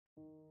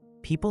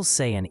People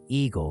say an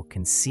eagle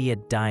can see a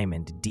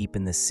diamond deep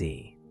in the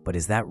sea, but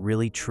is that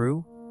really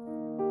true?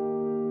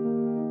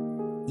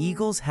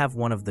 Eagles have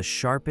one of the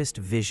sharpest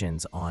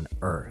visions on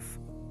Earth,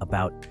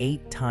 about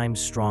 8 times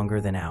stronger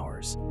than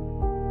ours.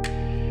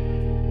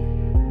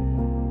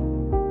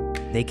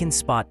 They can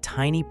spot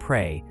tiny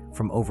prey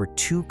from over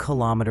 2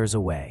 kilometers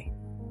away.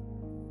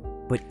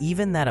 But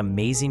even that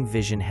amazing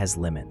vision has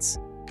limits.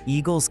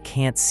 Eagles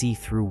can't see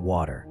through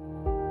water.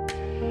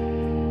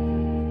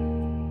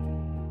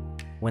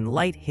 When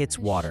light hits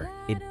water,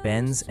 it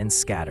bends and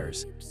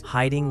scatters,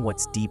 hiding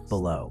what's deep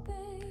below.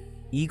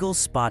 Eagles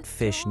spot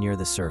fish near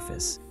the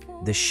surface.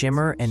 The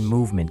shimmer and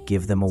movement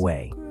give them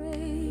away.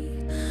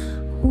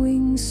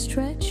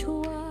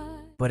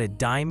 But a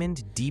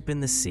diamond deep in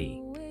the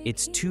sea,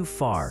 it's too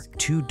far,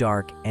 too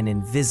dark, and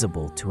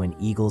invisible to an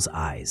eagle's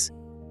eyes.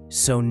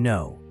 So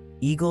no,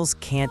 eagles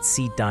can't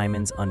see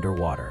diamonds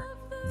underwater.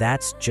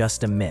 That's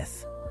just a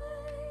myth.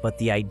 But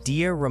the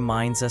idea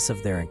reminds us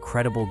of their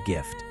incredible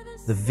gift,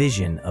 the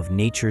vision of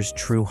nature's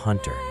true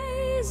hunter.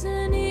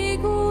 An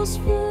eagle's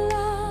flight.